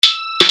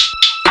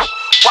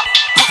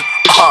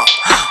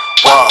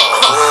Whoa.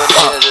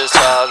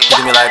 Look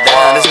at me like,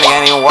 damn, this nigga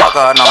ain't even walk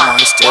hard no more.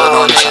 He still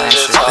doing the same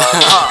shit.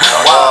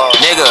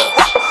 Nigga.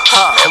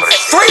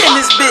 Free in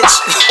this bitch.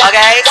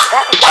 Okay.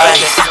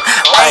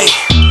 Hey.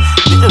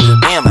 Nigga,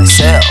 me and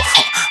myself.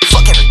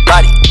 Fuck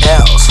everybody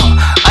else.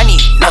 I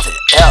need nothing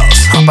else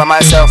but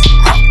myself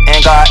and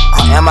God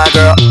and my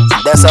girl.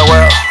 That's a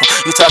world.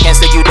 You talking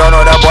sick, you don't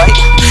know the boy.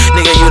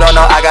 Nigga, you don't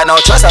know, I got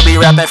no choice. I be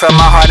rapping from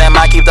my heart and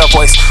I keep the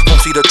voice. Won't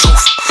see the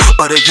truth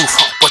of the youth.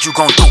 What you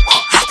gon' do?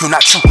 You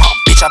not true,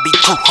 bitch, I be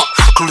true,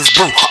 clueless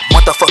brew,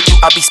 what the fuck you?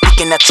 I be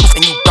speaking that truth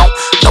and you don't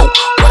know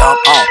what I'm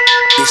on.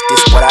 Bitch,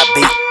 this what I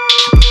be.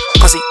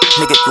 Pussy,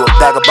 nigga, you a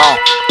vagabond.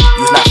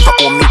 You's not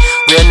fucking with me.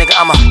 Real nigga,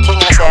 I'm a king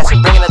in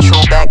assassin, bringing the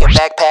truth back and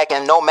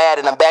backpacking.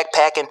 Nomad and I'm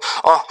backpacking.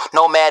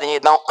 Nomad and you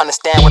don't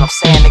understand what I'm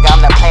saying, nigga.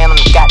 I'm not playing on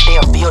the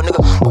goddamn field, nigga.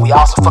 But we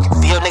also fucking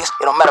feel, niggas.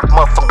 It don't matter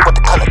motherfucking what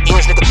the color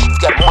is, nigga. You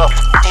got a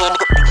motherfucking deal,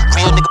 nigga. Be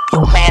real, nigga. Be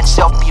your man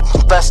self, be a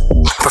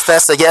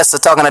professor, yes,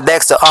 talking to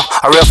Dexter.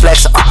 A real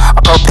flexer,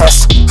 a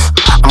protest.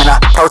 I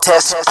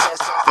protest.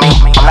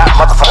 I'm not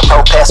motherfucking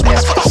protest.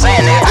 That's what I'm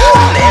saying, nigga.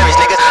 I'm the Aries,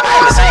 nigga. I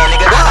ain't the same,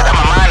 nigga. I got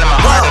my mind and my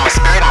heart and my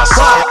spirit and my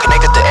soul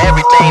connected to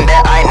everything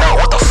that I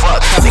know. What the fuck,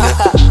 nigga?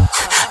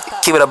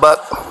 Keep it a buck.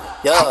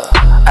 Yeah.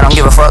 I don't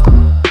give a fuck.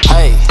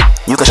 Hey.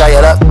 You can shut it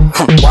up.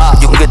 Wow.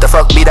 You can get the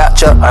fuck beat out,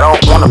 Chuck. I don't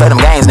wanna play them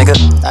games, nigga.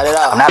 Not at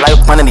all. I'm not like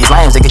one of these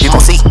lames, nigga. You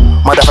gon' see.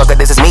 Motherfucker,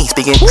 this is me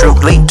speaking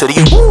truthfully to the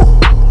you.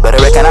 Better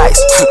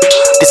recognize.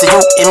 This is you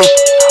in me.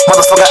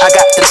 Motherfucker, I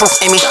got the truth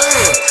in me.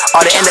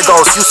 All the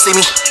indigos, you see me.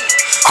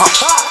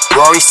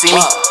 You already see me.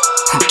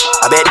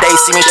 I bet they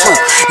see me too.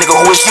 Nigga,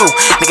 who is you?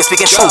 Nigga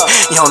speaking true.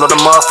 You don't know the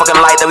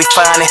motherfucking light that we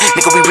finding.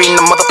 Nigga, we reading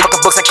the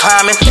motherfucking books and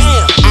climbing.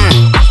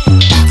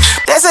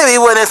 They say we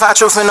wouldn't find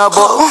truth in a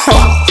book.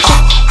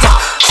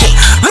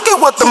 Look at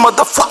what the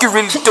motherfucker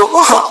really do.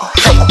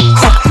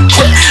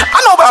 I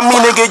know about me,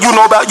 nigga, you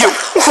know about you.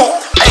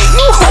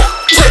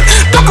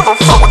 Don't give a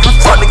fuck what you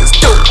fuck niggas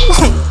do.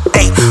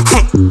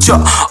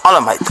 All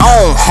on my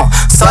own.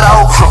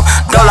 Solo,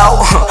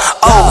 dolo,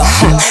 oh.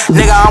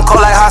 Nigga, I'm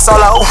cold like Han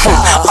Solo.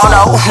 Oh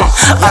no,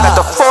 I got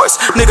the force.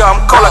 Nigga,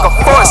 I'm cold like a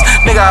force.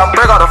 Nigga, I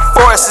break all the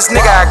forces.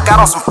 Nigga, I got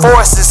on some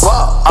forces.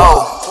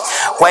 Oh,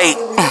 wait,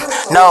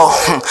 no.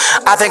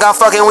 I think I'm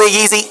fucking with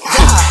Yeezy.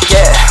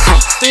 Yeah.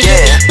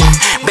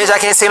 Bitch, I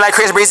can't sing like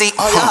Chris Breezy.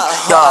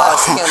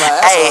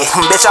 Hey,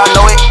 bitch, I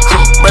know it.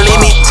 Believe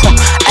me.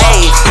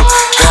 Hey,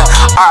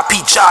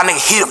 RP John,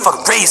 nigga, he the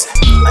fucking reason.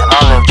 Man, I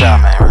love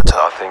John, man.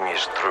 Nothing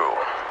is true.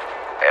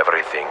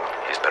 Everything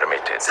is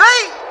permitted.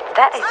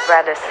 That is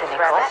rather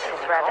cynical.